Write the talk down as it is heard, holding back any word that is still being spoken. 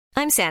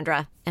I'm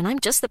Sandra, and I'm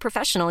just the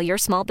professional your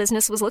small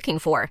business was looking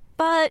for.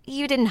 But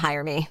you didn't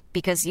hire me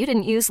because you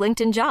didn't use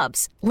LinkedIn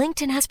Jobs.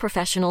 LinkedIn has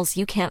professionals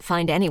you can't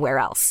find anywhere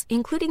else,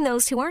 including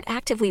those who aren't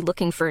actively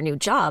looking for a new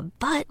job,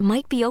 but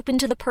might be open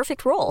to the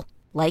perfect role,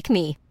 like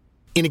me.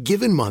 In a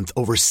given month,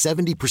 over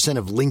 70%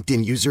 of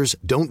LinkedIn users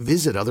don't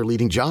visit other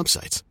leading job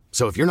sites.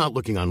 So if you're not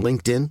looking on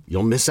LinkedIn,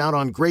 you'll miss out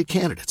on great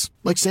candidates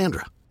like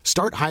Sandra.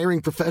 Start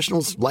hiring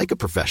professionals like a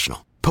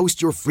professional.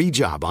 Post your free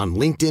job on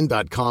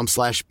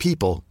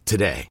linkedin.com/people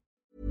today.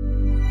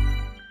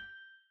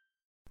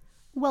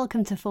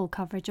 Welcome to Full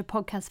Coverage, a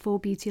podcast for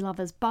beauty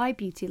lovers by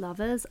beauty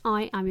lovers.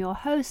 I am your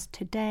host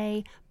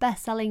today,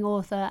 best-selling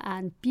author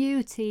and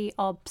beauty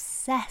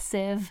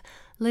obsessive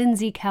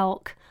Lindsay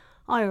Kelk.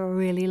 I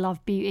really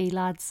love beauty,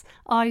 lads.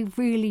 I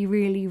really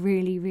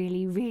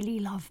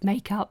love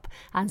makeup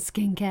and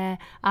skincare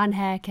and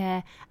hair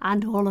care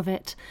and all of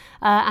it.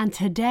 And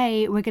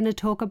today we're going to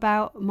talk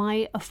about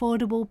my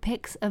affordable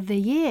picks of the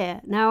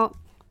year. Now,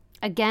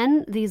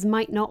 again, these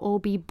might not all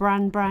be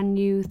brand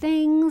new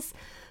things,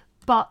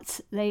 but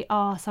they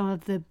are some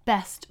of the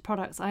best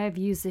products I have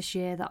used this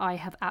year that I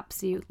have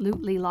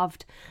absolutely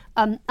loved.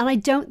 And I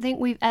don't think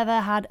we've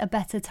ever had a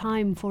better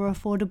time for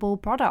affordable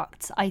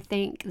products. I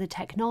think the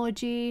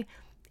technology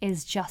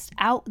is just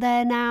out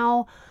there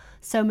now.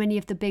 So many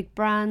of the big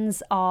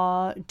brands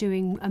are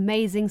doing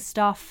amazing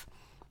stuff.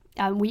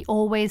 We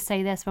always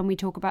say this when we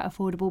talk about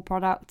affordable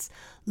products.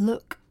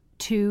 Look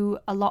to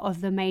a lot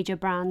of the major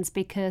brands,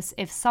 because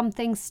if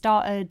something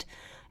started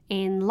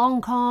in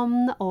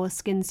Lancome or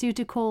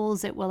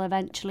SkinCeuticals, it will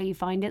eventually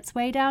find its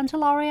way down to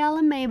L'Oreal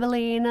and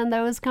Maybelline, and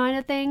those kind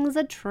of things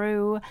are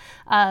true.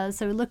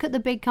 So look at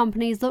the big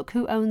companies, look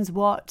who owns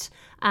what,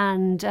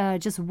 and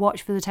just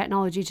watch for the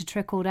technology to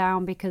trickle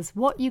down, because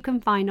what you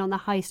can find on the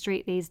high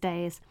street these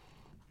days,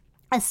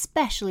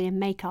 especially in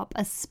makeup,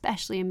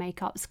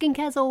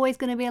 skincare is always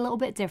going to be a little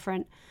bit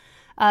different,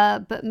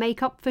 but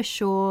makeup for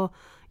sure,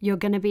 you're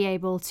going to be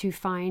able to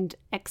find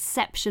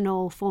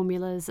exceptional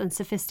formulas and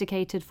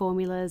sophisticated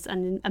formulas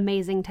and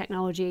amazing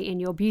technology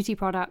in your beauty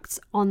products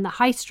on the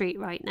high street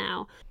right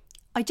now.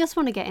 I just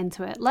want to get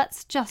into it.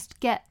 Let's just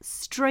get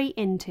straight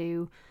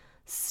into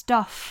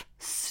stuff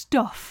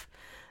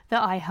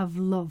that I have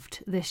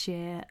loved this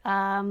year.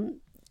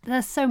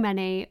 There's so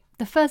many.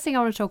 The first thing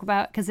I want to talk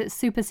about, because it's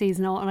super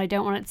seasonal and I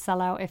don't want it to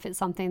sell out if it's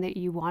something that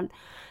you want,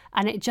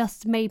 and it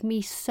just made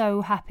me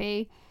so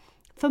happy.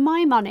 For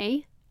my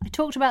money, I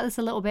talked about this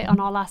a little bit on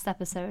our last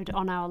episode,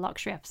 on our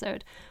luxury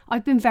episode.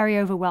 I've been very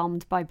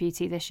overwhelmed by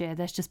beauty this year.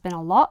 There's just been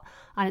a lot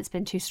and it's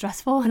been too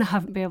stressful and I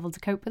haven't been able to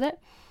cope with it.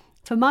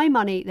 For my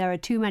money, there are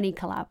too many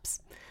collabs.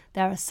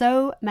 There are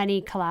so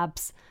many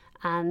collabs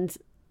and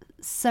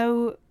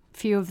so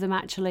few of them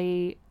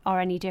actually are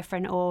any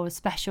different or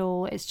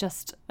special. It's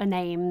just a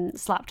name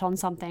slapped on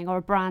something or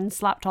a brand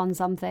slapped on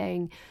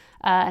something,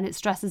 and it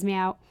stresses me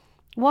out.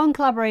 One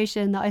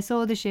collaboration that I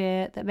saw this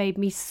year that made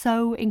me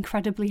so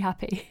incredibly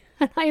happy,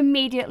 and I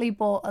immediately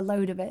bought a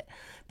load of it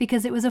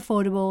because it was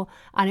affordable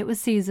and it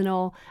was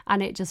seasonal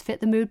and it just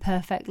fit the mood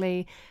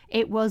perfectly.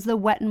 It was the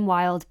Wet n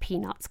Wild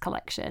Peanuts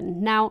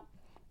collection. Now,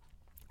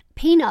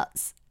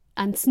 Peanuts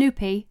and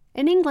Snoopy,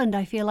 in England,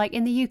 I feel like,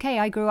 in the UK,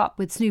 I grew up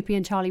with Snoopy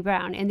and Charlie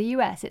Brown. In the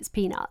US, it's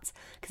Peanuts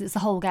because it's the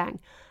whole gang.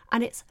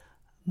 And it's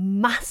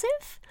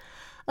massive.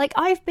 Like,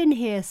 I've been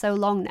here so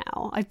long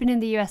now. I've been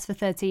in the US for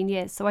 13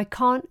 years, so I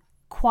can't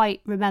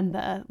quite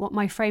remember what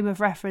my frame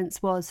of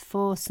reference was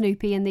for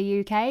Snoopy in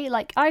the UK.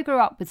 Like, I grew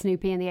up with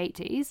Snoopy in the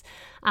 80s,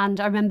 and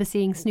I remember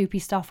seeing Snoopy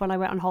stuff when I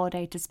went on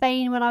holiday to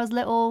Spain when I was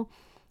little,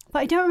 but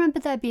I don't remember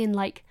there being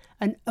like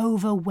an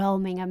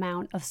overwhelming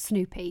amount of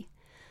Snoopy.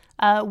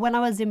 When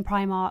I was in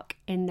Primark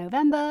in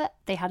November,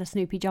 they had a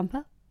Snoopy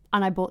jumper,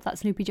 and I bought that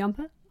Snoopy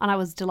jumper, and I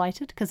was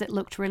delighted because it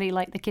looked really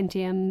like the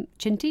Kinty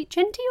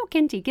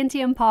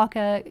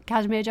Parker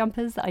cashmere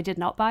jumpers that I did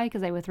not buy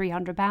because they were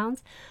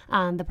 £300,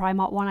 and the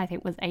Primark one I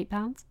think was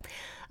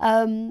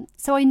 £8.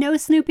 So I know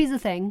Snoopy's a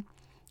thing,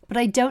 but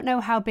I don't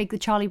know how big the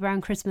Charlie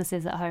Brown Christmas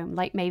is at home.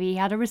 Like, maybe he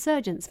had a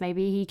resurgence,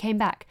 maybe he came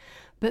back.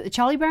 But the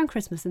Charlie Brown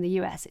Christmas in the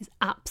US is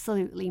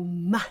absolutely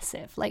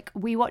massive. Like,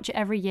 we watch it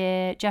every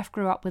year. Jeff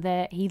grew up with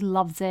it. He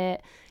loves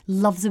it.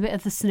 Loves a bit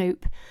of the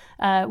Snoop.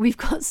 We've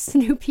got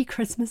Snoopy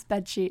Christmas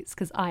bed sheets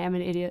because I am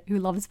an idiot who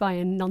loves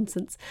buying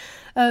nonsense.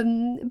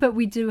 But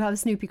we do have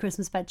Snoopy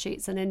Christmas bed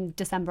sheets. And in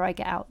December, I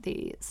get out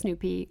the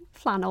Snoopy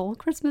flannel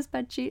Christmas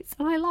bed sheets.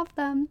 And I love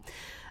them.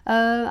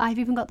 I've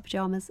even got the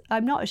pajamas.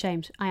 I'm not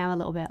ashamed. I am a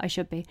little bit. I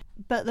should be.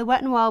 But the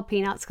Wet n Wild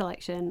Peanuts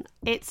collection,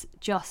 it's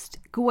just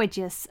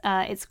gorgeous.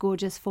 It's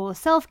gorgeous for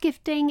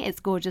self-gifting. It's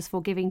gorgeous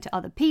for giving to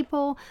other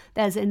people.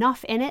 There's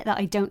enough in it that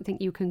I don't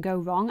think you can go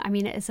wrong. I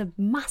mean, it's a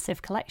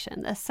massive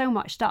collection. There's so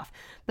much stuff.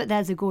 But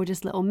there's a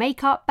gorgeous little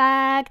makeup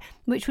bag,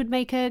 which would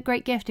make a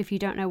great gift if you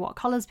don't know what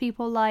colours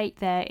people like.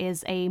 There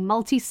is a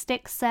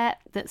multi-stick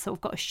set that's sort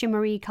of got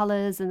shimmery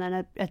colours, and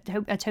then a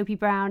taupey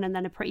brown, and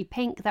then a pretty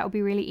pink. That would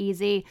be really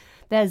easy.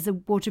 There's a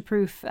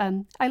waterproof,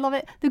 I love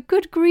it, the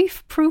Good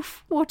Grief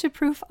Proof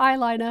waterproof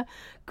eyeliner.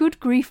 Good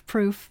Grief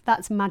Proof,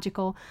 that's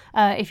magical.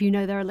 If you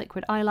know they're a liquid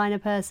liquid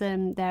eyeliner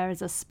person. There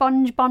is a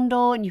sponge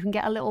bundle, and you can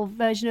get a little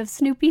version of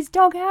Snoopy's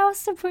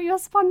doghouse to put your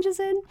sponges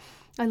in.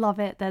 I love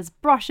it. There's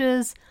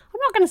brushes. I'm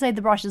not going to say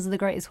the brushes are the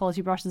greatest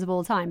quality brushes of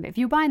all time, but if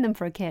you're buying them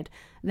for a kid,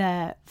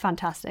 they're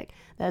fantastic.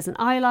 There's an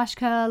eyelash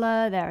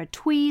curler, there are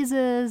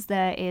tweezers,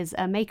 there is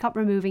a makeup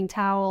removing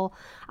towel,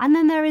 and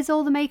then there is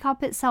all the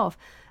makeup itself.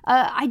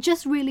 I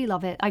just really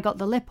love it. I got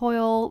the lip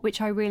oil,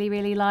 which I really,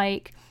 really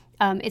like.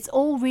 It's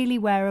all really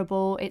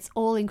wearable, it's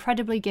all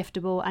incredibly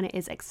giftable, and it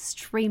is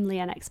extremely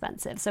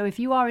inexpensive. So if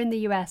you are in the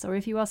US or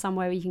if you are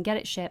somewhere where you can get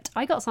it shipped,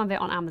 I got some of it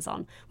on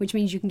Amazon, which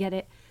means you can get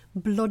it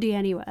bloody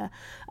anywhere.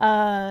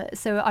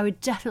 So I would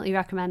definitely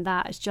recommend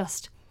that. It's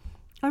just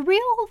a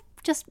real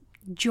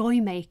joy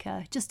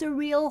maker, just a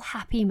real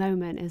happy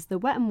moment is the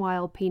Wet n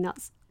Wild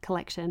Peanuts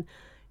collection.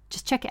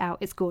 Just check it out,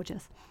 it's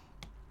gorgeous.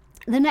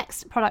 The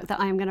next product that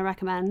I am going to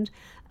recommend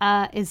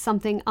is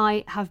something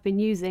I have been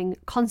using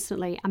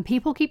constantly, and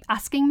people keep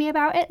asking me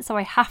about it, so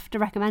I have to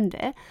recommend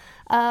it.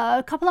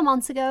 A couple of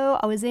months ago,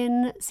 I was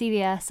in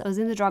CVS, I was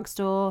in the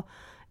drugstore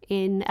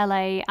in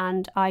LA,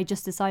 and I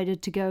just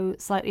decided to go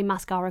slightly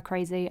mascara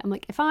crazy. I'm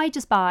like, if I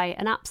just buy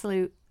an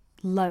absolute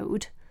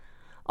load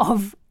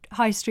of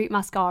high street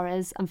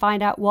mascaras and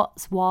find out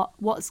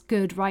what's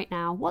good right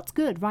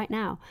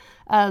now,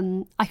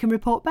 I can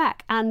report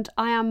back. And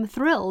I am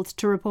thrilled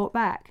to report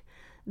back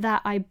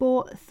that I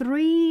bought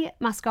 3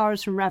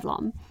 mascaras from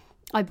Revlon.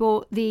 I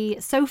bought the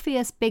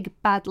Sophius Big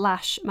Bad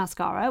Lash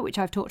mascara, which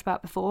I've talked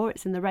about before.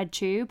 It's in the red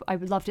tube. I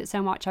loved it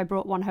so much I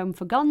brought one home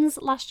for Guns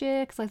last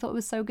year because I thought it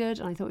was so good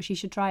and I thought she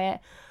should try it.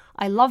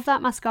 I love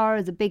that mascara.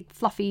 It's a big,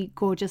 fluffy,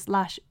 gorgeous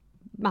lash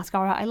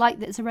mascara. I like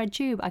that it's a red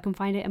tube. I can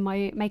find it in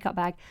my makeup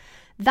bag.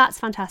 That's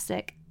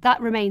fantastic. That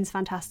remains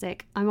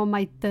fantastic. I'm on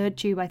my 3rd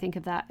tube, I think,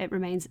 of that. It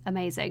remains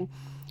amazing.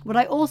 What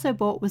I also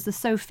bought was the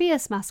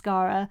Sophius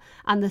mascara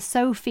and the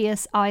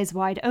Sophius Eyes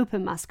Wide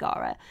Open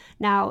mascara.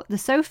 Now, the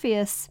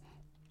Sophius,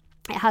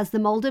 it has the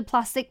molded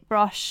plastic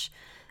brush,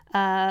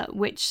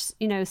 which,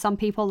 you know, some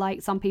people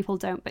like, some people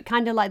don't, but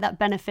kind of like that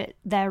Benefit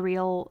They're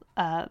Real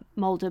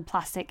molded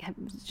plastic,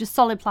 just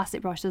solid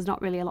plastic brush. There's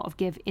not really a lot of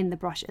give in the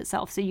brush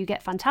itself. So you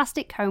get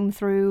fantastic comb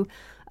through.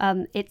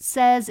 It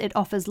says it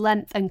offers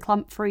length and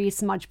clump-free,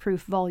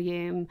 smudge-proof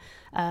volume,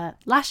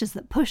 lashes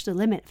that push the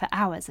limit for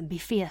hours and be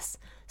fierce.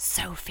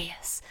 So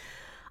fierce.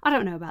 I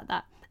don't know about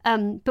that.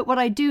 But what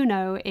I do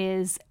know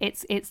is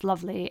it's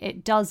lovely.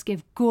 It does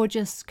give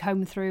gorgeous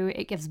comb through.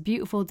 It gives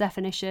beautiful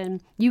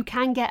definition. You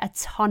can get a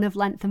ton of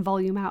length and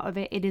volume out of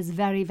it. It is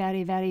very,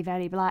 very, very,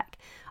 very black.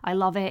 I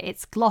love it.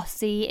 It's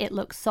glossy. It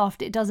looks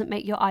soft. It doesn't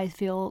make your eyes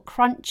feel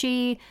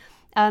crunchy.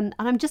 And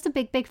I'm just a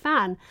big, big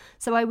fan.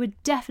 So I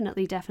would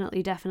definitely,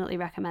 definitely, definitely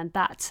recommend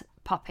that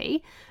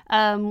puppy.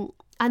 And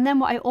then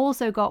what I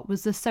also got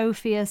was the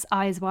Sophius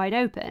Eyes Wide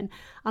Open.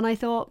 And I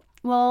thought,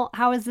 well,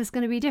 how is this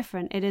going to be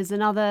different? It is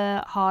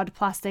another hard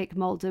plastic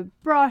molded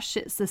brush.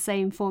 It's the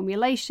same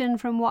formulation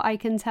from what I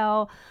can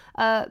tell,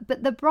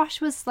 but the brush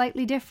was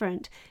slightly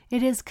different.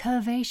 It is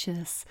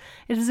curvaceous.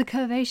 It is a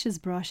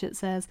curvaceous brush, it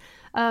says.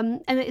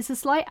 And it's a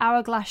slight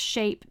hourglass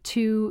shape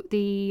to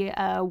the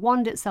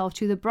wand itself,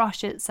 to the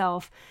brush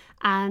itself,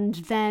 and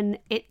then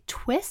it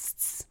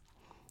twists.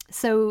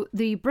 So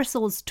the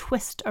bristles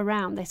twist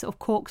around, they sort of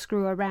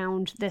corkscrew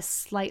around this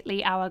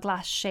slightly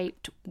hourglass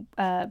shaped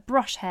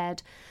brush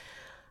head.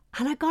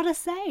 And I gotta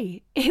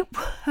say, it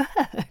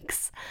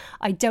works.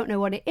 I don't know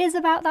what it is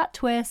about that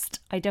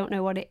twist. I don't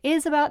know what it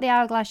is about the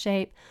hourglass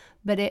shape,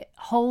 but it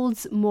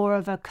holds more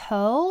of a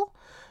curl.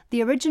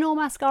 The original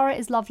mascara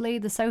is lovely.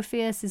 The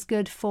Sophius is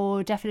good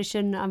for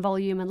definition and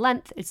volume and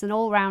length. It's an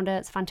all-rounder.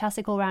 It's a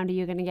fantastic all-rounder.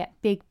 You're going to get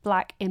big,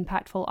 black,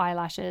 impactful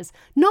eyelashes.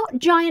 Not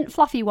giant,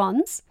 fluffy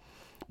ones,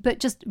 but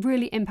just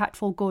really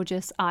impactful,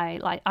 gorgeous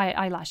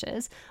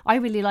eyelashes. I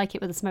really like it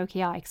with a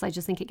smoky eye because I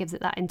just think it gives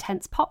it that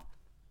intense pop.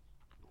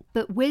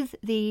 But with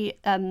the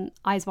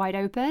Eyes Wide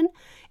Open,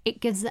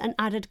 it gives it an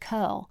added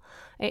curl.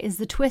 It is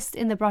the twist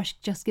in the brush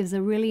just gives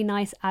a really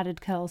nice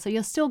added curl. So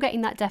you're still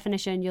getting that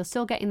definition, you're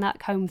still getting that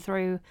comb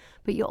through,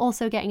 but you're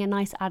also getting a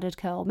nice added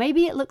curl.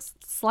 Maybe it looks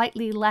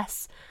slightly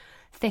less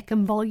thick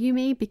and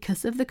volumey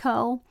because of the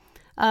curl,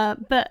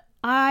 but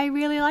I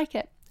really like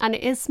it. And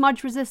it is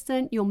smudge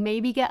resistant. You'll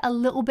maybe get a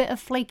little bit of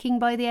flaking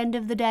by the end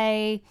of the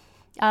day.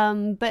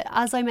 But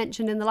as I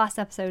mentioned in the last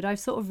episode, I've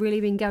sort of really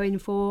been going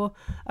for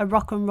a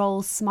rock and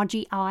roll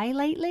smudgy eye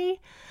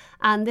lately,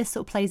 and this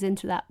sort of plays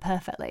into that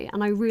perfectly,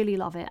 and I really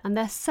love it. And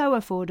they're so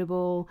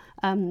affordable.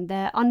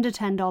 They're under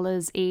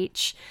 $10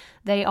 each.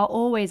 They are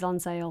always on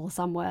sale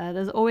somewhere.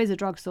 There's always a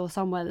drugstore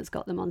somewhere that's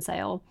got them on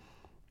sale.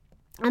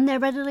 And they're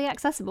readily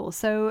accessible.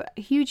 So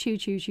huge,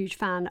 huge, huge, huge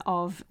fan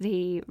of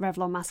the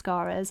Revlon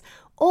mascaras.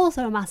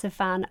 Also a massive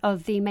fan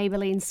of the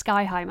Maybelline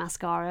Sky High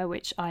mascara,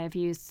 which I have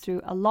used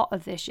through a lot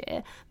of this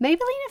year.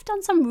 Maybelline have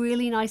done some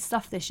really nice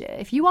stuff this year.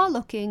 If you are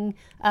looking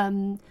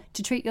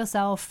to treat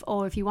yourself,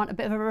 or if you want a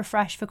bit of a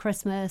refresh for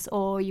Christmas,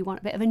 or you want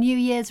a bit of a New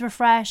Year's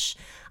refresh,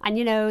 and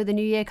you know, the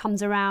new year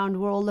comes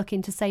around, we're all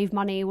looking to save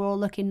money, we're all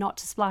looking not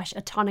to splash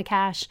a ton of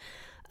cash.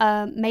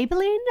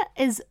 Maybelline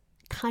is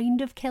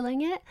kind of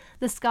killing it.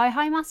 The Sky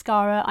High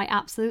mascara I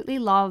absolutely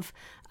love.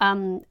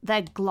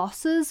 Their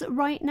glosses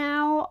right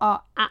now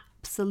are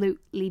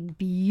absolutely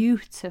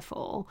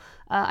beautiful.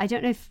 I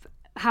don't know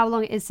how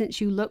long it is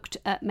since you looked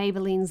at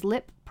Maybelline's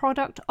lip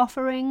product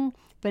offering,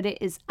 but it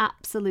is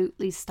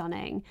absolutely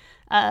stunning.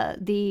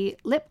 The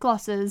lip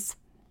glosses,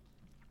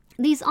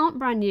 these aren't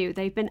brand new.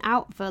 They've been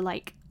out for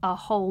like a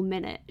whole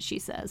minute, she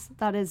says.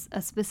 That is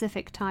a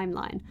specific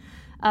timeline.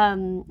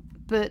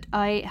 But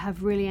I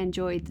have really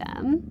enjoyed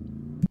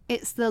them.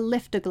 It's the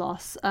lifter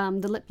gloss,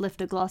 the lip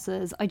lifter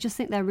glosses. I just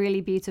think they're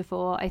really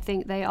beautiful. I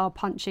think they are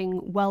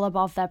punching well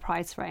above their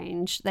price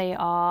range. They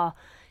are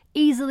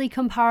easily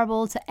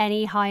comparable to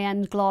any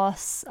high-end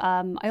gloss.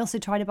 I also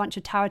tried a bunch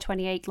of Tower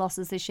 28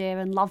 glosses this year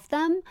and loved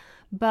them.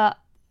 But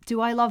do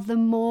I love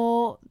them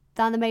more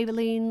than the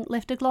Maybelline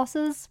lifter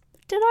glosses?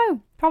 Don't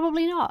know,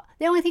 probably not.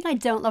 The only thing I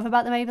don't love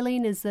about the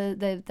Maybelline is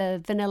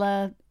the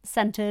vanilla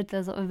scented,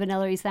 the sort of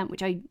vanilla-y scent,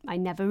 which I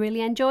never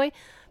really enjoy,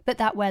 but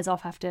that wears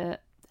off after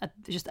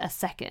just a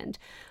second.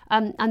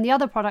 And the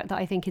other product that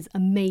I think is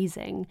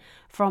amazing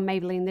from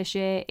Maybelline this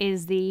year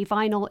is the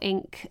Vinyl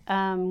Ink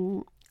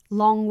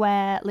Long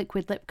Wear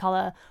Liquid Lip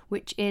Colour,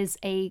 which is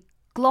a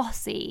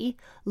glossy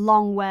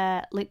long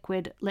wear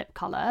liquid lip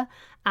colour,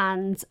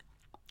 and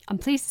I'm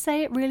pleased to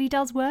say it really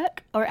does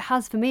work, or it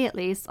has for me at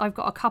least. I've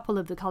got a couple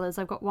of the colours.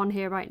 I've got one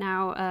here right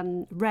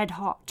now, Red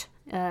Hot,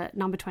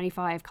 number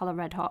 25, colour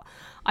Red Hot.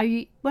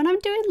 When I'm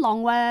doing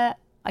long wear,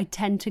 I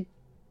tend to,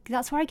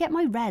 that's where I get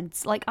my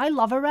reds. Like, I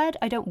love a red.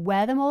 I don't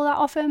wear them all that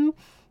often,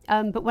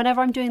 but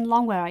whenever I'm doing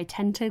long wear, I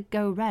tend to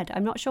go red.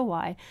 I'm not sure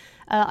why.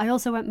 I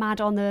also went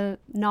mad on the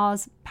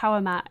NARS Power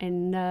Matte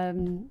in,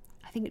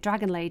 I think,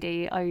 Dragon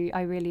Lady.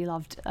 I really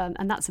loved,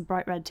 and that's a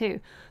bright red too.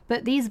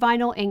 But these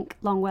Vinyl Ink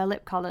long wear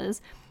lip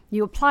colours,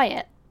 you apply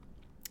it.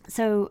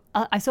 So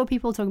I saw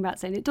people talking about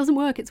saying it doesn't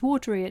work, it's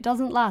watery, it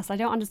doesn't last, I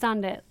don't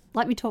understand it.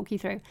 Let me talk you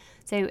through.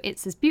 So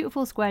it's this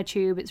beautiful square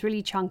tube, it's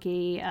really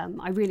chunky.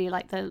 I really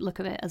like the look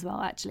of it as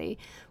well, actually.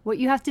 What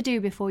you have to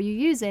do before you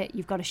use it,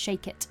 you've got to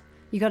shake it.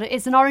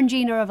 It's an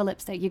Orangina of a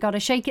lipstick. You've got to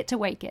shake it to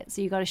wake it.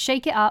 So you've got to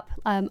shake it up.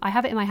 I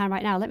have it in my hand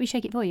right now. Let me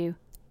shake it for you.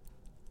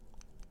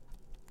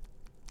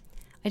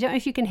 I don't know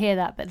if you can hear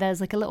that, but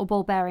there's like a little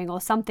ball bearing or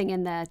something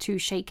in there to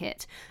shake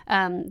it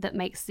that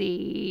makes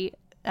the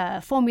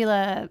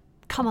formula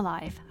come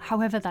alive,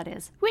 however that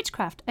is.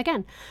 Witchcraft,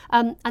 again.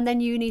 And then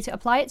you need to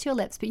apply it to your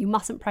lips, but you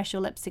mustn't press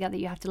your lips together.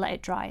 You have to let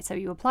it dry. So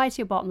you apply to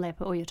your bottom lip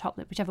or your top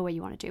lip, whichever way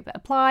you want to do. But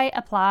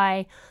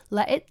apply,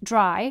 let it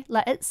dry,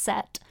 let it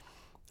set,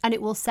 and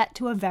it will set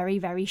to a very,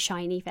 very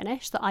shiny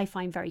finish that I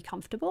find very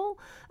comfortable.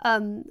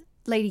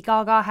 Lady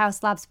Gaga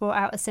House Labs brought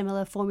out a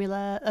similar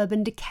formula.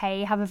 Urban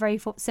Decay have a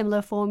very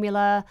similar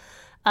formula.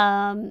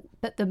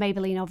 But the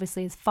Maybelline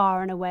obviously is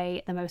far and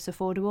away the most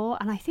affordable,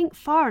 and I think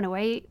far and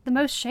away the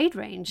most shade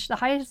range, the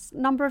highest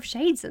number of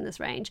shades in this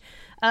range.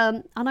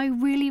 And I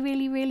really,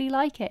 really, really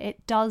like it.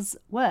 It does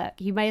work.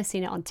 You may have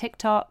seen it on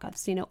TikTok. I've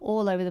seen it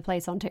all over the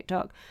place on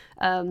TikTok.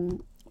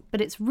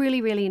 But it's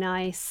really, really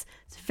nice.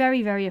 It's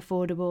very, very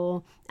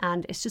affordable,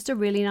 and it's just a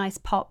really nice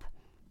pop.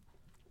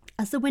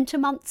 As the winter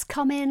months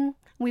come in,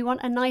 we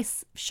want a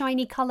nice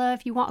shiny colour.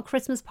 If you want a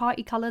Christmas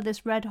party colour,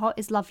 this Red Hot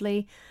is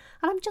lovely.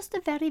 And I'm just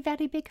a very,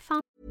 very big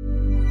fan.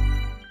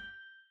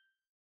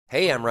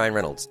 Hey, I'm Ryan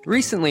Reynolds.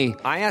 Recently,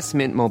 I asked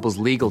Mint Mobile's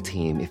legal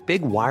team if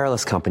big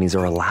wireless companies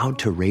are allowed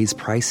to raise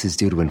prices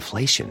due to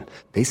inflation.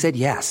 They said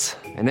yes.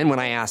 And then when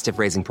I asked if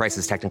raising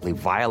prices technically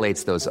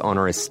violates those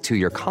onerous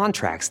 2-year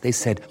contracts, they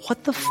said,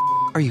 "What the f***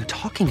 are you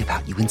talking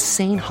about, you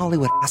insane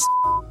Hollywood ass?"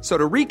 So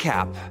to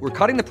recap, we're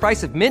cutting the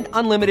price of Mint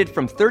Unlimited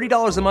from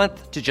 $30 a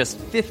month to just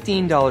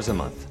 $15 a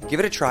month. Give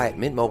it a try at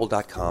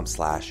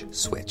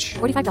mintmobile.com/switch.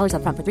 $45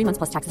 up front for 3 months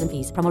plus taxes and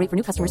fees. Promo rate for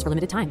new customers for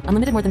limited time.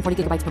 Unlimited more than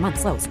 40 gigabytes per month.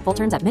 Slows full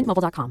terms at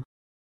mintmobile.com.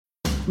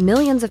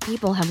 Millions of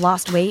people have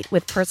lost weight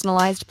with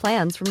personalized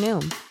plans from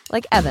Noom.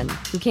 Like Evan,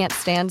 who can't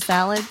stand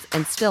salads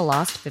and still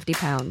lost 50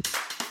 pounds.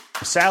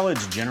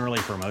 Salads generally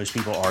for most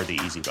people are the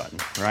easy button,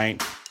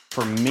 right?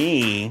 For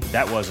me,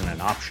 that wasn't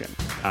an option.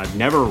 I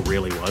never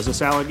really was a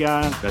salad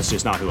guy. That's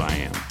just not who I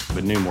am.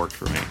 But Noom worked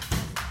for me.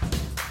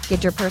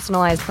 Get your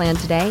personalized plan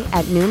today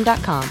at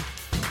Noom.com.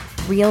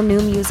 Real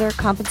Noom user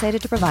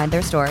compensated to provide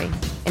their story.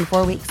 In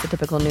 4 weeks, the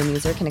typical Noom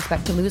user can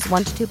expect to lose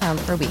 1 to 2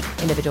 pounds per week.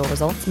 Individual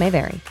results may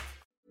vary.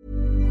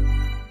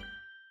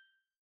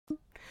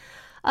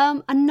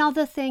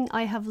 Another thing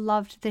I have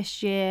loved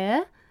this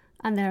year,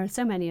 and there are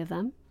so many of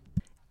them,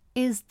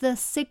 is the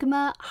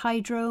Sigma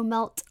Hydro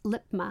Melt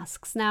Lip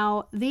Masks.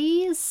 Now,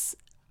 these,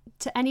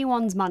 to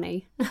anyone's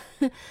money,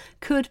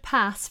 could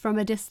pass from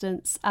a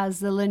distance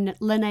as the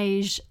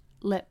Laneige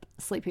lip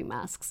sleeping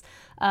masks.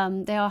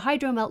 They are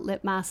Hydro Melt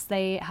lip masks.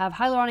 They have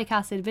hyaluronic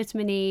acid,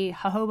 vitamin E,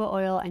 jojoba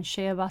oil, and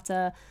shea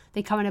butter.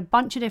 They come in a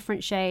bunch of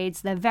different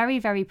shades. They're very,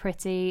 very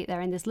pretty.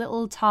 They're in this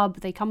little tub.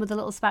 They come with a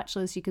little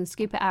spatula so you can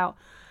scoop it out.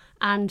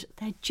 And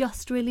they're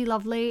just really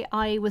lovely.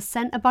 I was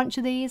sent a bunch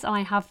of these and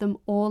I have them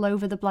all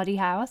over the bloody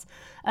house.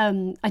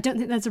 I don't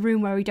think there's a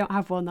room where we don't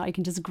have one that I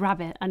can just grab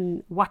it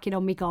and whack it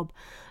on me gob.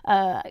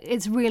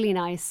 It's really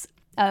nice.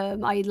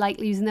 I like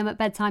using them at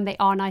bedtime. They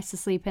are nice to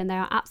sleep in. They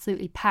are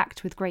absolutely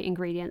packed with great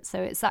ingredients.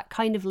 So it's that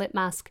kind of lip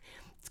mask.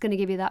 It's going to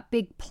give you that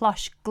big,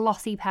 plush,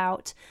 glossy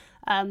pout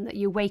that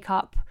you wake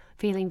up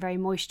feeling very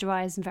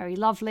moisturized and very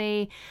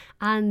lovely.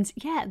 And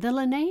yeah, the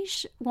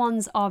Laneige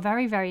ones are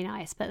very, very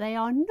nice, but they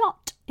are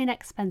not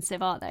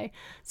inexpensive, are they?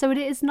 So it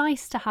is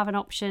nice to have an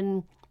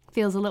option,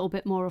 feels a little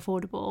bit more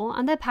affordable,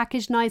 and they're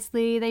packaged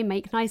nicely. They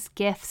make nice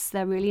gifts.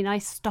 They're really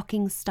nice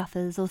stocking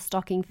stuffers or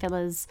stocking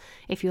fillers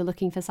if you're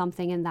looking for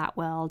something in that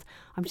world.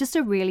 I'm just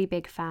a really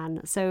big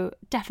fan, so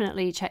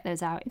definitely check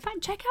those out. In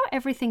fact, check out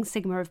everything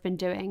Sigma have been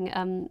doing.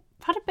 I've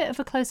had a bit of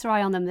a closer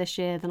eye on them this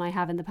year than I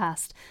have in the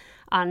past,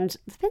 and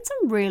there's been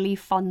some really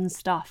fun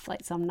stuff,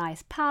 like some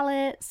nice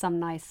palettes, some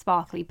nice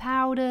sparkly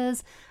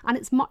powders, and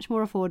it's much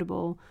more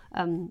affordable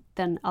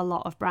than a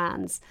lot of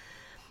brands.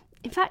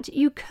 In fact,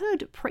 you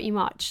could pretty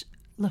much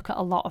look at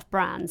a lot of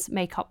brands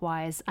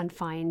makeup-wise and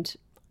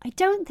I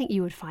don't think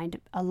you would find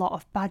a lot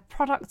of bad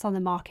products on the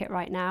market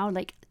right now.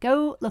 Like,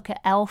 go look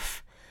at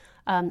e.l.f.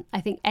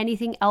 I think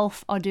anything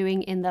e.l.f. are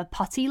doing in the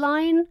putty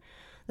line,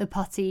 the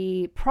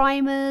putty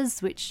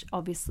primers, which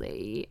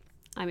obviously,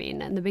 I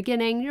mean, in the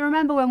beginning, you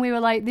remember when we were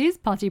like, these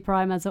putty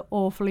primers are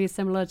awfully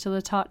similar to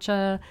the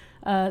Tatcha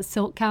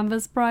silk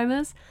canvas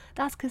primers?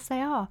 That's because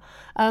they are.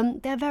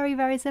 They're very,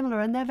 very similar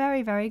and they're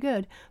very, very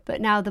good. But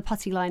now the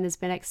putty line has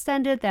been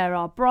extended. There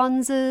are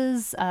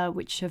bronzers,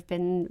 which have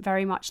been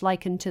very much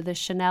likened to the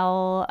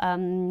Chanel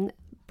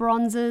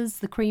bronzers,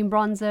 the cream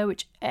bronzer,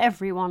 which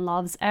everyone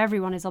loves,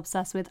 everyone is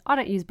obsessed with. I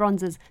don't use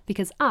bronzers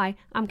because I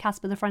am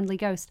Casper the Friendly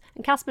Ghost,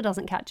 and Casper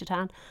doesn't catch a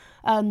tan.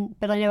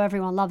 But I know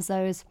everyone loves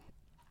those.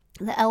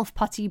 The e.l.f.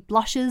 putty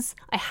blushes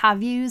I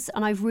have used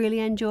and I've really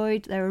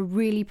enjoyed. They're a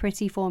really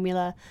pretty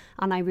formula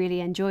and I really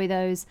enjoy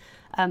those.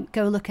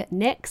 Go look at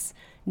NYX.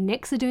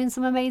 NYX are doing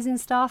some amazing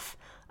stuff.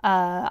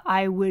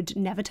 I would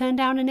never turn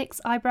down a NYX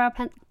eyebrow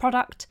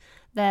product.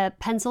 Their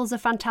pencils are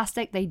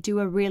fantastic. They do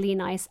a really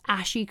nice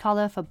ashy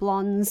colour for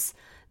blondes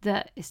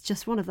that is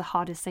just one of the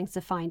hardest things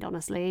to find,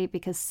 honestly,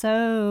 because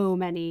so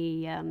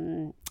many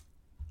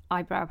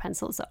eyebrow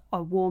pencils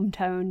are warm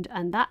toned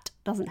and that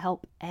doesn't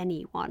help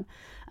anyone.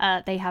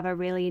 They have a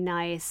really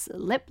nice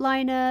lip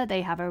liner.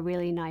 They have a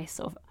really nice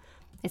sort of,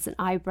 it's an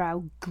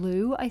eyebrow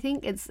glue, I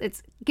think.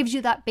 It's gives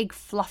you that big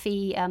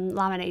fluffy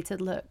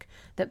laminated look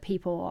that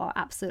people are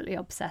absolutely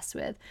obsessed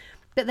with.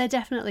 But they're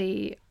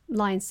definitely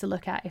lines to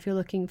look at if you're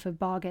looking for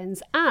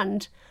bargains.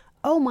 And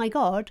oh my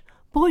god,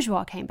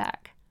 Bourjois came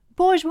back.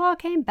 Bourjois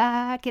came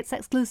back. It's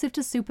exclusive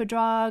to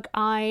Superdrug.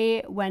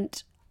 I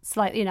went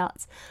slightly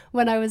nuts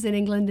when I was in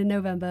England in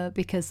November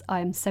because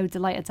I'm so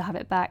delighted to have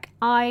it back.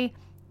 I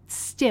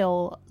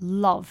still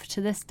love,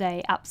 to this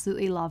day,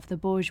 absolutely love the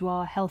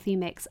Bourjois Healthy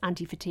Mix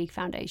Anti-Fatigue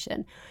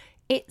Foundation.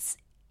 It's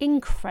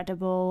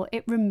incredible.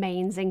 It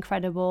remains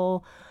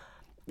incredible.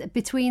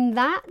 Between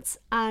that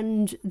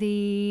and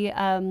the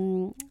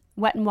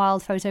Wet n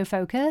Wild Photo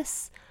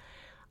Focus,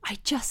 I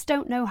just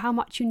don't know how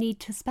much you need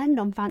to spend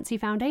on fancy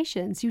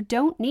foundations. You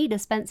don't need a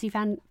spency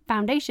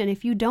foundation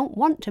if you don't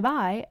want to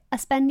buy a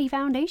spendy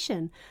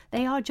foundation.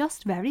 They are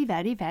just very,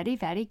 very, very,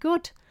 very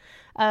good.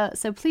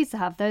 So pleased to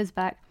have those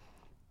back.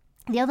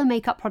 The other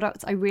makeup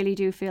products I really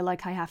do feel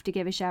like I have to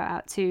give a shout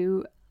out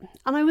to,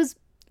 and I was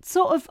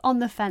sort of on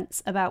the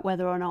fence about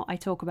whether or not I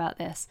talk about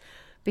this,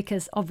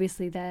 because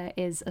obviously there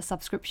is a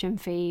subscription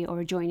fee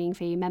or a joining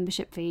fee,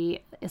 membership fee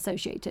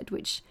associated,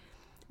 which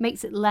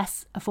makes it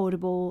less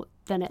affordable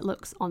than it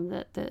looks on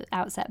the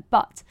outset.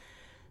 But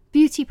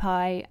Beauty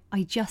Pie,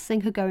 I just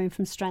think are going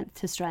from strength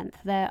to strength.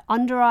 They're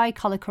under eye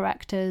colour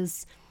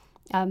correctors.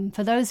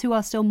 For those who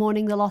are still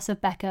mourning the loss of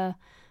Becca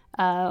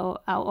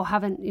or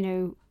haven't,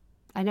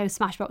 I know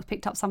Smashbox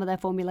picked up some of their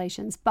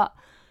formulations, but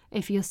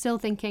if you're still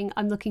thinking,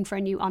 I'm looking for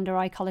a new under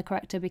eye colour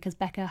corrector because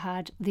Becca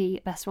had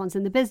the best ones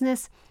in the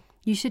business,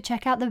 you should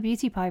check out the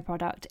Beauty Pie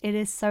product. It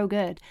is so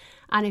good.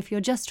 And if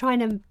you're just trying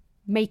to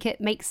make it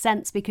make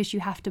sense because you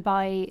have to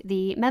buy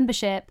the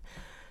membership,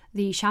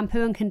 the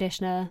shampoo and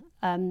conditioner,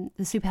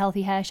 the Super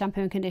Healthy Hair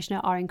shampoo and conditioner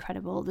are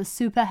incredible. The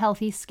Super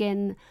Healthy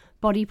Skin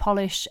body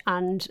polish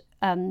and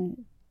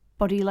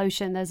body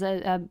lotion, there's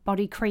a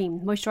body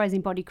cream,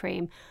 moisturizing body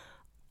cream.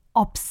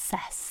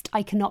 Obsessed.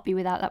 I cannot be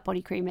without that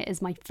body cream. It is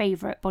my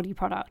favorite body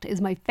product. It is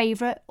my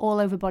favorite all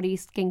over body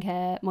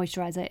skincare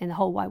moisturizer in the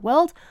whole wide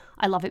world.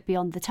 I love it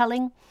beyond the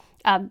telling.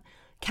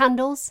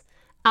 Candles,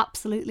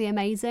 absolutely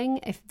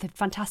amazing. They're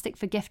fantastic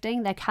for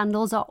gifting. Their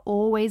candles are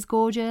always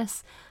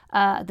gorgeous.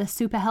 The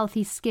Super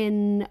Healthy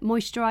Skin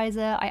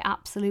moisturizer I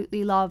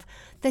absolutely love.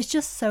 There's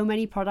just so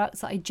many products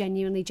that I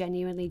genuinely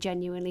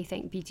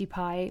think Beauty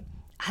Pie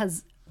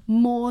has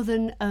more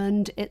than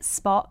earned its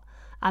spot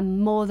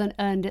and more than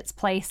earned its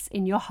place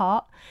in your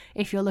heart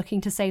if you're looking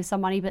to save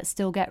some money but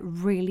still get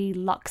really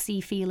luxy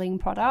feeling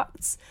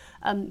products.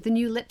 The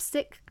new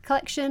lipstick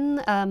collection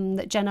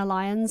that Jenna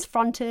Lyons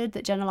fronted,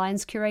 that Jenna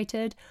Lyons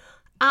curated,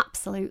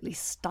 absolutely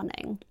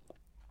stunning.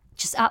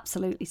 Just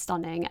absolutely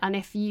stunning. And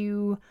if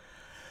you're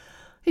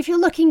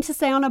looking to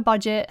stay on a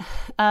budget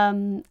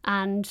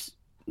and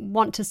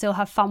want to still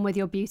have fun with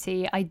your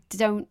beauty, I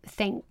don't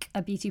think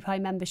a Beauty Pie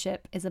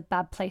membership is a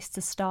bad place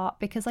to start,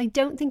 because I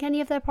don't think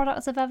any of their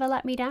products have ever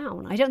let me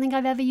down. I don't think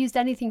I've ever used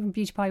anything from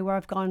Beauty Pie where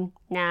I've gone,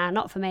 nah,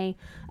 not for me.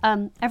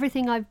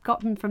 Everything I've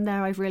gotten from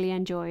there I've really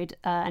enjoyed,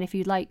 and if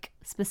you'd like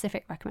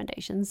specific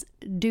recommendations,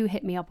 do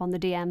hit me up on the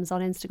DMs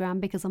on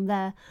Instagram, because I'm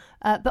there,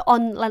 but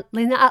on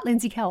at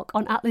Lindsay Kelk,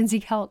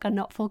 and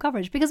not Full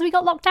Coverage, because we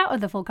got locked out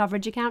of the Full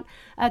Coverage account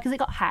because it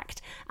got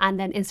hacked, and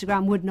then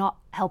Instagram would not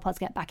help us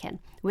get back in,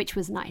 which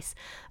was nice.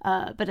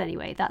 But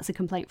anyway, that's a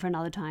complaint for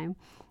another time.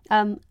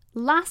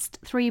 Last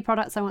 3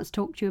 products I want to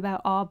talk to you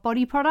about are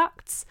body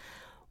products.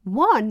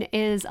 One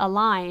is a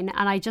line,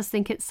 and I just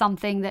think it's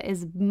something that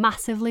is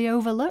massively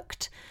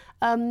overlooked.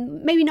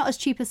 Maybe not as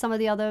cheap as some of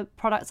the other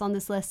products on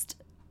this list.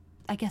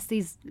 I guess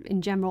these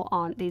in general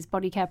aren't, these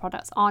body care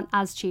products aren't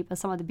as cheap as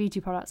some of the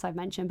beauty products I've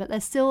mentioned, but they're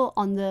still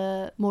on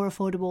the more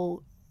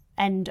affordable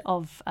end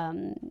of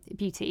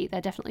beauty.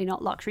 They're definitely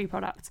not luxury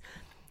products.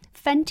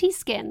 Fenty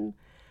Skin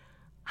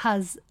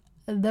has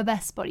the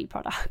best body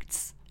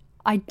products.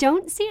 I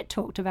don't see it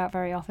talked about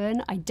very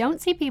often. I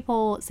don't see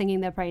people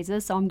singing their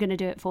praises, so I'm going to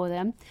do it for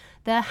them.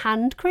 Their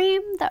hand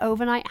cream, the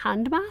overnight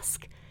hand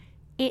mask,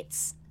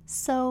 it's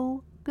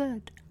so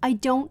good. I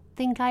don't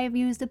think I have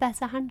used a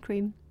better hand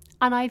cream,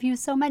 and I've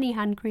used so many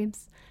hand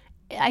creams.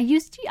 I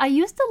used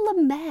the La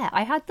Mer.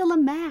 I had the La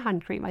Mer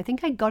hand cream. I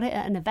think I got it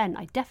at an event.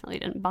 I definitely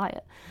didn't buy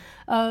it.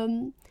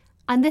 And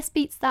this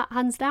beats that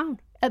hands down.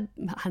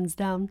 Hands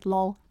down,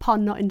 lol.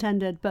 Pun not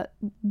intended, but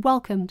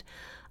welcomed.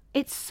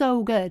 It's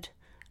so good.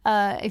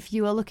 If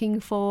you are looking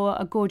for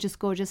a gorgeous,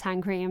 gorgeous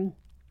hand cream,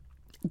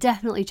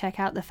 definitely check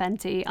out the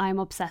Fenty. I'm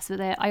obsessed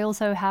with it. I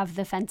also have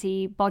the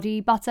Fenty body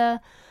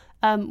butter,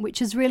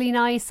 which is really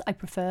nice. I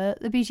prefer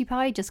the Beauty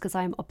Pie just because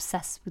I'm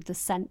obsessed with the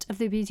scent of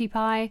the Beauty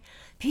Pie.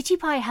 Beauty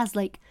Pie has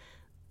like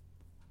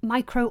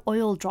micro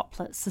oil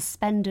droplets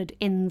suspended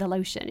in the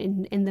lotion,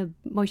 in the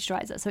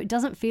moisturizer, so it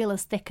doesn't feel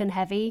as thick and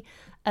heavy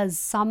as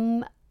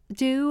some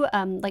do.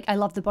 Like I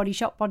love the Body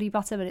Shop body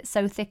butter, but it's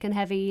so thick and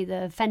heavy.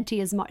 The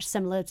Fenty is much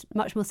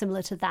more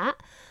similar to that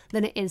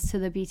than it is to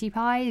the Beauty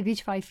Pie. The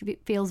Beauty Pie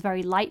feels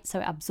very light, so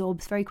it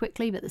absorbs very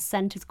quickly, but the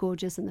scent is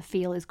gorgeous and the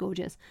feel is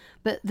gorgeous.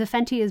 But the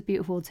Fenty is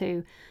beautiful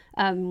too.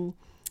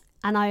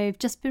 And I've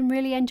just been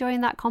really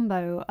enjoying that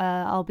combo.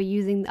 I've been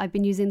using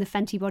the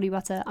Fenty body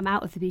butter. I'm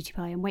out of the Beauty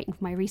Pie. I'm waiting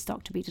for my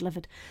restock to be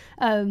delivered.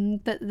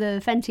 But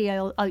the Fenty,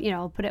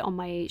 I'll put it on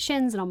my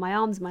shins and on my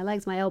arms, my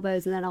legs, my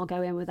elbows, and then I'll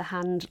go in with a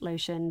hand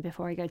lotion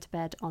before I go to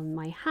bed on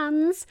my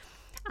hands.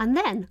 And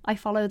then I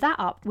follow that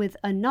up with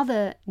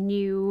another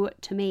new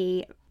to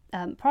me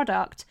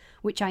product,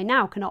 which I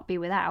now cannot be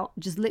without.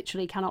 Just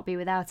literally cannot be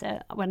without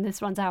it. When this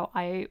runs out,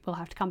 I will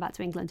have to come back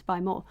to England to buy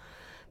more.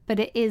 But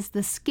it is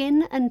the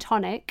Skin and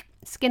Tonic,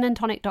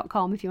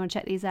 skinandtonic.com if you want to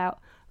check these out,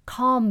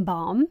 Calm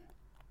Balm.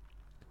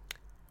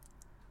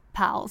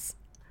 Pals,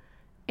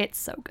 it's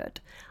so good.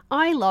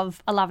 I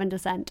love a lavender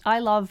scent. I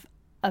love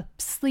a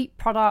sleep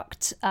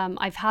product.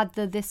 I've had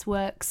the This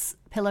Works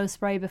pillow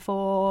spray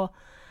before,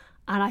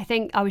 and I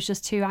think I was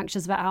just too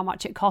anxious about how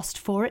much it cost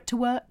for it to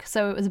work,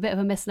 so it was a bit of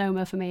a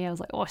misnomer for me. I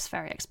was like, oh, it's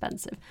very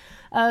expensive.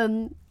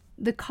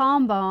 The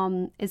Calm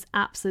Balm is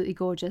absolutely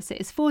gorgeous. It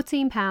is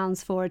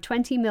 £14 for a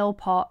 20ml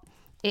pot.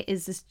 It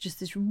is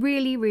this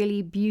really,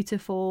 really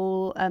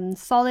beautiful,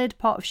 solid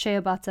pot of shea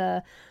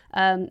butter.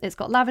 It's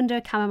got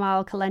lavender,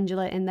 chamomile,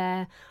 calendula in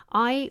there.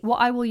 What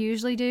I will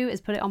usually do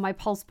is put it on my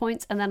pulse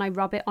points, and then I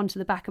rub it onto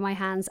the back of my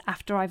hands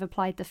after I've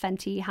applied the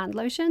Fenty hand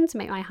lotion to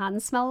make my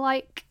hands smell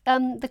like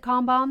the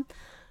Calm Balm.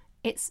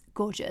 It's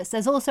gorgeous.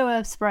 There's also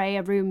a spray,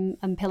 a room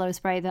and pillow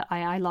spray that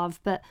I love,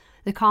 but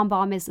the Calm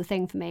Balm is the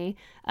thing for me.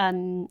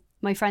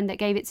 My friend that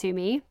gave it to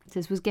me,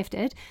 this was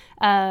gifted,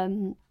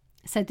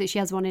 said that she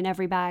has one in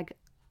every bag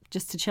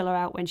just to chill her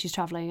out when she's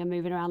traveling and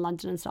moving around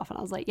London and stuff. And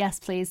I was like, yes,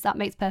 please. That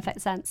makes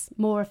perfect sense.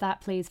 More of that,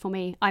 please, for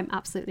me. I'm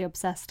absolutely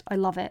obsessed. I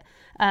love it.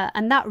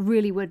 And that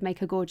really would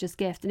make a gorgeous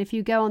gift. And if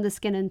you go on the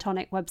Skin and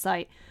Tonic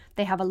website,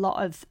 they have a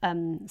lot of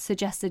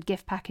suggested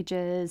gift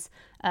packages.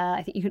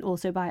 I think you can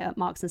also buy it at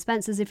Marks and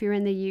Spencer's if you're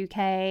in the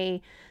UK.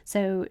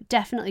 So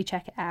definitely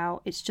check it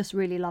out. It's just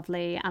really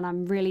lovely. And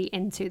I'm really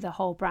into the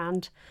whole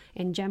brand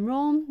in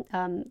general.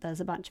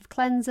 There's a bunch of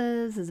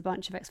cleansers. There's a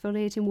bunch of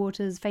exfoliating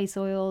waters, face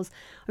oils.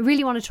 I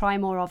really want to try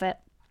more of it.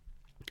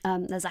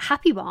 There's a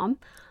Happy Balm.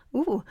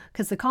 Ooh,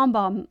 because the Calm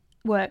Balm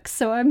works,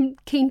 so I'm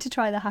keen to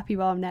try the Happy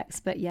Balm next.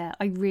 But yeah,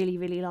 I really,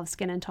 really love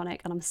Skin and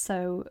Tonic, and I'm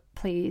so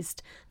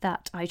pleased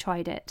that I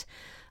tried it.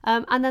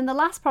 And then the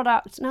last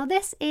product, now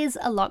this is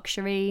a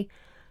luxury.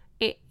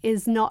 It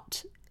is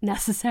not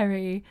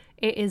necessary.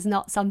 It is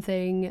not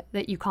something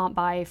that you can't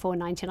buy for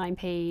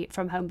 99p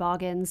from Home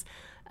Bargains.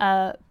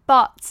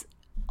 But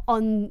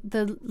on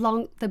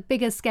the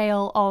bigger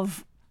scale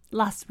of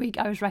last week,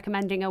 I was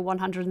recommending a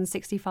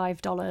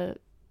 $165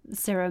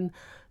 serum.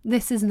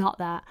 This is not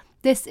that.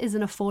 This is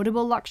an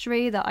affordable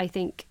luxury that I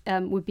think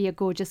would be a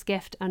gorgeous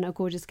gift and a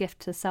gorgeous gift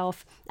to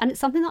self. And it's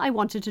something that I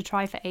wanted to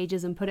try for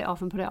ages and put it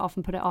off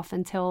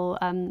until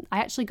I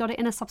actually got it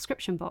in a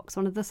subscription box,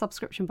 one of the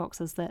subscription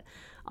boxes that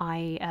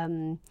I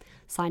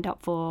signed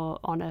up for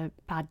on a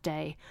bad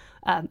day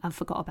and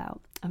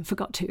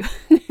forgot to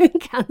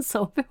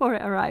cancel before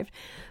it arrived.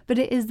 But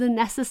it is the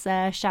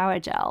Necessaire shower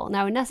gel.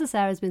 Now,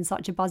 Necessaire has been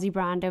such a buzzy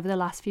brand over the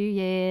last few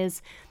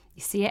years.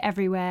 You see it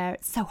everywhere.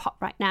 It's so hot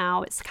right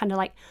now. It's kind of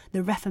like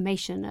the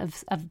reformation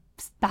of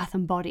Bath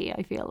and Body,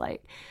 I feel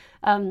like.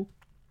 And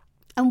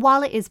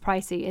while it is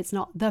pricey, it's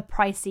not the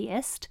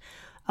priciest.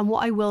 And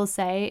what I will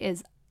say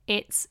is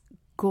it's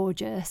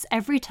gorgeous.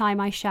 Every time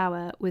I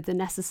shower with the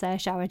Necessaire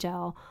shower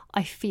gel,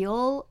 I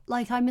feel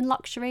like I'm in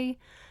luxury.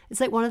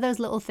 It's like one of those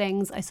little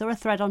things. I saw a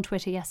thread on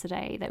Twitter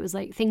yesterday that was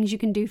like things you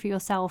can do for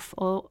yourself,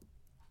 or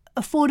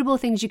affordable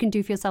things you can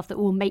do for yourself that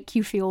will make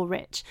you feel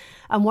rich.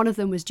 And one of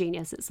them was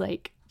genius. It's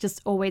like, just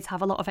always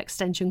have a lot of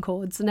extension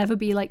cords, never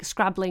be like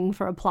scrabbling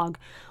for a plug,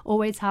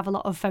 always have a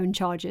lot of phone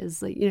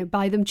chargers, like, you know,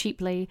 buy them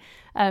cheaply,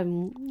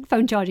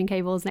 phone charging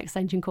cables and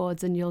extension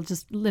cords, and you'll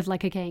just live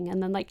like a king.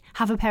 And then like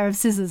have a pair of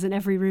scissors in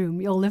every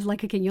room, you'll live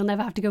like a king. You'll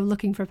never have to go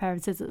looking for a pair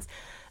of scissors.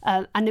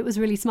 And it was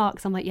really smart,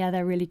 because I'm like, yeah,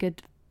 they're really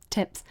good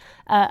tips.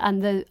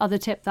 And the other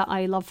tip that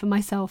I love for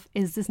myself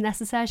is this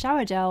Necessaire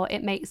shower gel.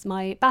 It makes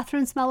my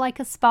bathroom smell like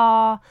a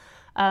spa.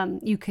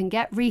 You can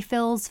get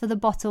refills for the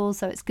bottles,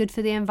 so it's good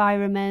for the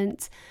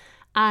environment.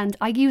 And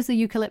I use the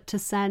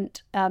eucalyptus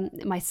scent.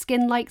 My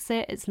skin likes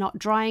it. It's not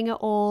drying at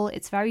all.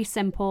 It's very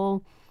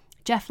simple.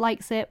 Jeff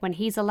likes it when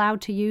he's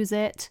allowed to use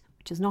it,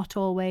 which is not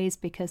always,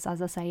 because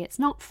as I say, it's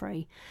not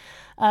free.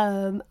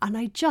 And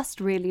I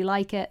just really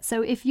like it.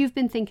 So if you've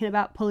been thinking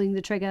about pulling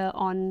the trigger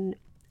on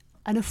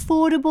an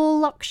affordable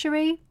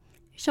luxury,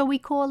 shall we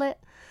call it?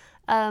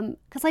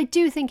 Because I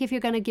do think if you're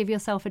going to give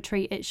yourself a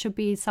treat, it should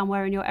be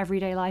somewhere in your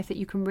everyday life that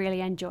you can really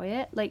enjoy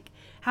it. Like,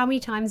 how many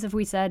times have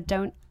we said,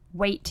 don't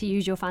wait to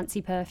use your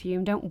fancy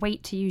perfume, don't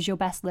wait to use your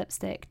best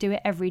lipstick, do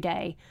it every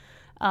day.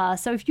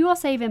 So if you're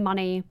saving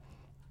money,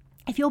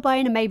 if you're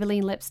buying a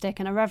Maybelline lipstick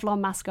and a Revlon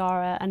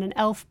mascara and an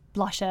e.l.f.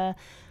 blusher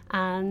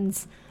and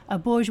a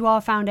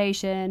Bourjois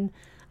foundation,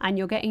 and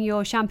you're getting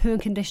your shampoo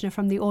and conditioner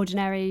from The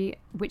Ordinary,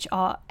 which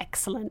are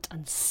excellent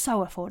and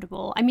so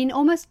affordable. I mean,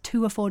 almost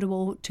too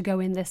affordable to go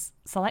in this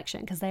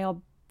selection, because they are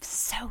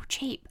so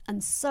cheap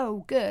and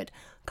so good.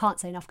 Can't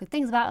say enough good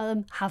things about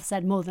them, have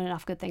said more than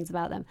enough good things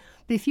about them.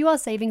 But if you are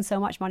saving so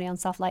much money on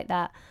stuff like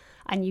that,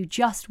 and you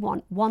just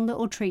want one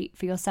little treat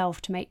for yourself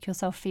to make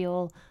yourself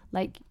feel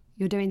like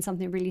you're doing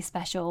something really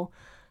special,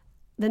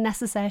 the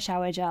Necessaire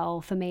shower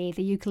gel, for me,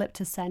 the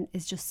eucalyptus scent,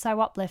 is just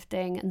so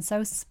uplifting and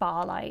so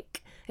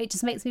spa-like. It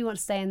just makes me want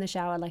to stay in the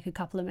shower like a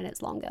couple of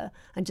minutes longer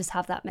and just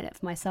have that minute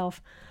for myself.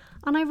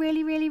 And I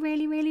really, really,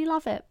 really, really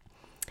love it.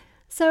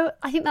 So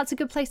I think that's a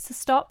good place to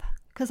stop,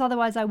 because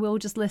otherwise I will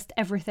just list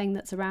everything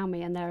that's around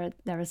me, and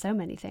there are so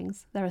many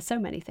things. There are so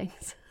many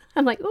things.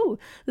 I'm like, oh,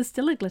 there's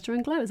still a Glitter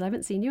and Glows. I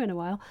haven't seen you in a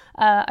while.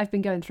 I've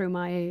been going through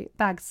my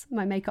bags,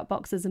 my makeup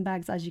boxes and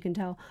bags, as you can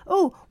tell.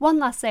 Oh, one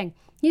last thing.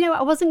 You know,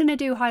 I wasn't going to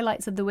do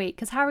highlights of the week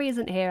because Harry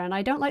isn't here, and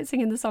I don't like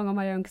singing the song on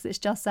my own because it's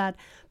just sad.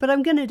 But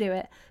I'm going to do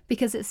it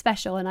because it's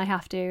special and I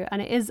have to.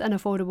 And it is an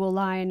affordable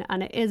line,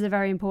 and it is a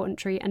very important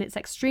treat, and it's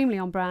extremely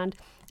on brand.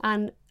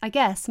 And I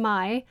guess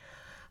my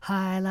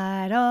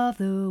highlight of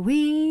the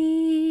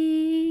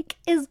week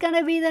is going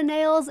to be the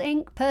Nails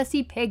Inc.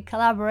 Percy Pig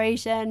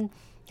collaboration.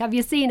 Have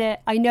you seen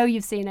it? I know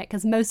you've seen it,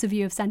 because most of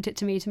you have sent it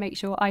to me to make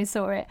sure I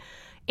saw it.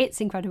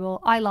 It's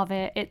incredible. I love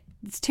it.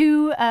 It's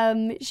 2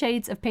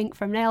 shades of pink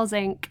from Nails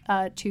Inc.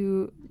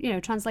 To, you know,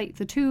 translate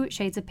the 2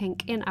 shades of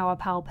pink in our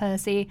pal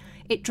Percy.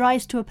 It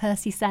dries to a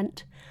Percy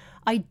scent.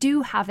 I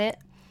do have it.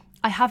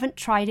 I haven't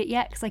tried it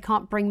yet because I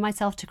can't bring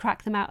myself to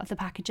crack them out of the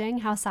packaging.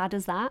 How sad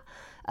is that?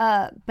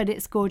 But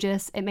it's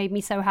gorgeous. It made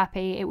me so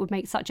happy. It would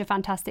make such a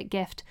fantastic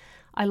gift.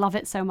 I love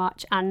it so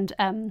much.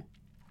 And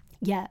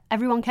yeah,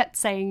 everyone kept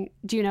saying,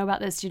 do you know about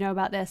this? Do you know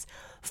about this?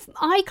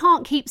 I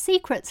can't keep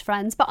secrets,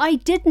 friends, but I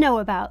did know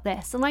about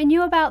this, and I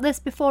knew about this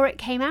before it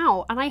came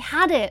out, and I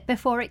had it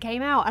before it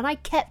came out, and I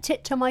kept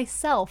it to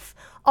myself.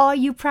 Are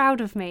you proud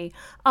of me?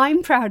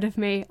 I'm proud of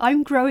me.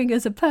 I'm growing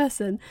as a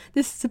person.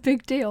 This is a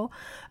big deal.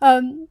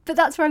 But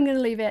that's where I'm going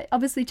to leave it.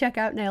 Obviously, check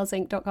out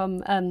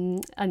nailsinc.com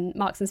and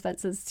Marks and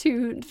Spencer's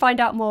to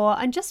find out more.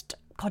 And just,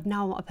 God,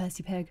 now I want a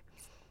Percy Pig.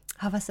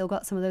 Have I still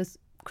got some of those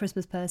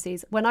Christmas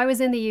Percies? When I was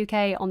in the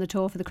UK on the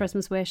tour for the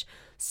Christmas Wish,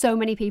 so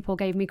many people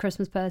gave me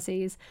Christmas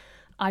Percies.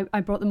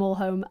 I brought them all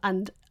home,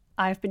 and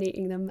I've been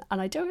eating them,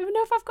 and I don't even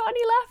know if I've got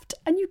any left,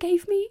 and you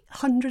gave me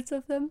hundreds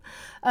of them.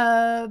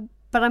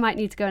 But I might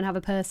need to go and have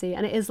a Percy,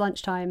 and it is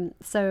lunchtime,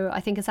 so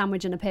I think a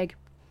sandwich and a pig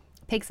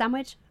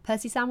sandwich?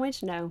 Percy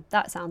sandwich? No,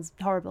 that sounds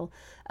horrible.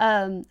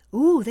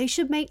 Ooh, they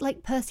should make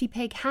like Percy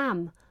Pig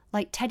ham,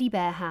 like teddy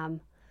bear ham.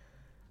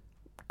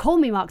 Call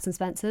me, Marks and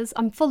Spencer's.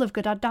 I'm full of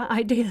good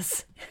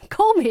ideas.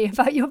 Call me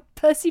about your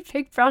Percy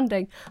Pig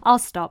branding. I'll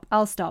stop.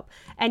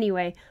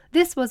 Anyway,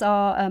 this was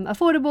our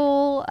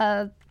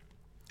affordable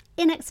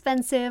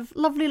inexpensive,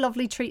 lovely,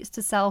 lovely treats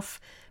to self,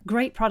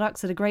 great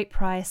products at a great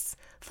price,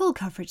 full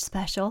coverage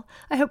special.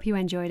 I hope you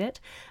enjoyed it.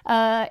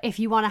 If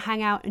you want to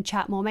hang out and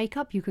chat more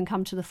makeup, you can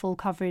come to the Full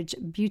Coverage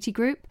Beauty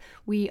Group.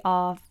 We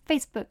are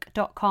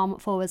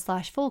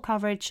facebook.com/full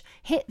coverage.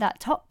 Hit that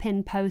top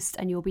pin post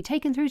and you'll be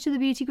taken through to the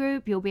beauty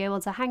group. You'll be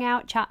able to hang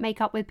out, chat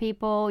makeup with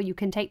people. You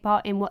can take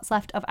part in what's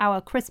left of our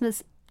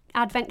Christmas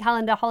Advent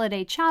Calendar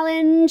Holiday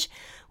Challenge,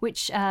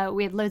 which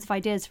we have loads of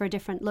ideas for a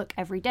different look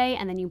every day,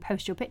 and then you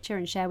post your picture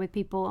and share with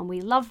people, and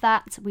we love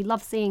that. We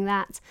love seeing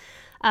that.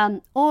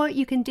 Or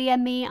you can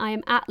DM me. I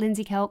am at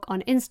Lindsay Kelk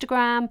on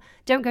Instagram.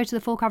 Don't go to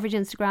the Full Coverage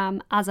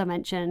Instagram, as I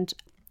mentioned.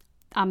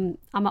 I'm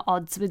at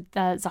odds with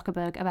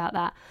Zuckerberg about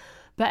that.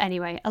 But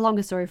anyway, a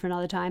longer story for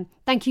another time.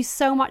 Thank you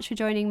so much for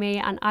joining me,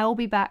 and I will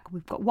be back.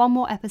 We've got one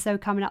more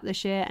episode coming up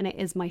this year, and it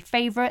is my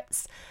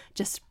favourites,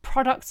 just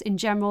products in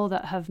general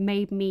that have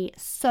made me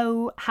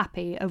so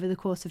happy over the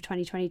course of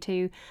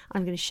 2022.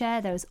 I'm going to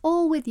share those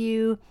all with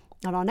you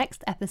on our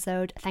next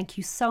episode. Thank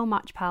you so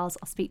much, pals.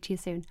 I'll speak to you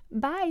soon.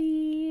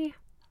 Bye.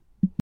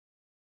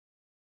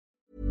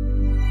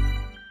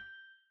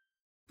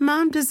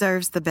 Mom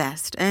deserves the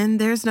best, and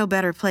there's no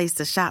better place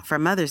to shop for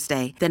Mother's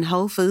Day than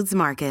Whole Foods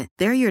Market.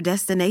 They're your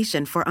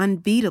destination for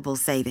unbeatable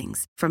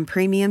savings, from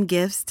premium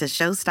gifts to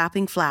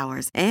show-stopping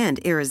flowers and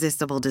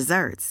irresistible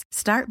desserts.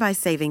 Start by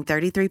saving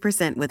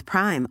 33% with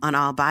Prime on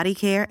all body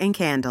care and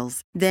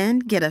candles. Then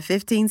get a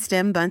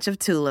 15-stem bunch of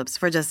tulips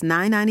for just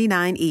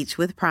 $9.99 each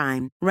with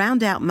Prime.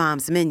 Round out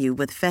Mom's menu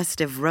with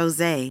festive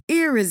rosé,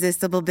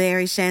 irresistible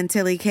berry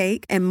chantilly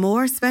cake, and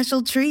more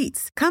special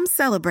treats. Come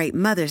celebrate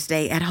Mother's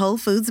Day at Whole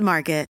Foods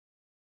Market.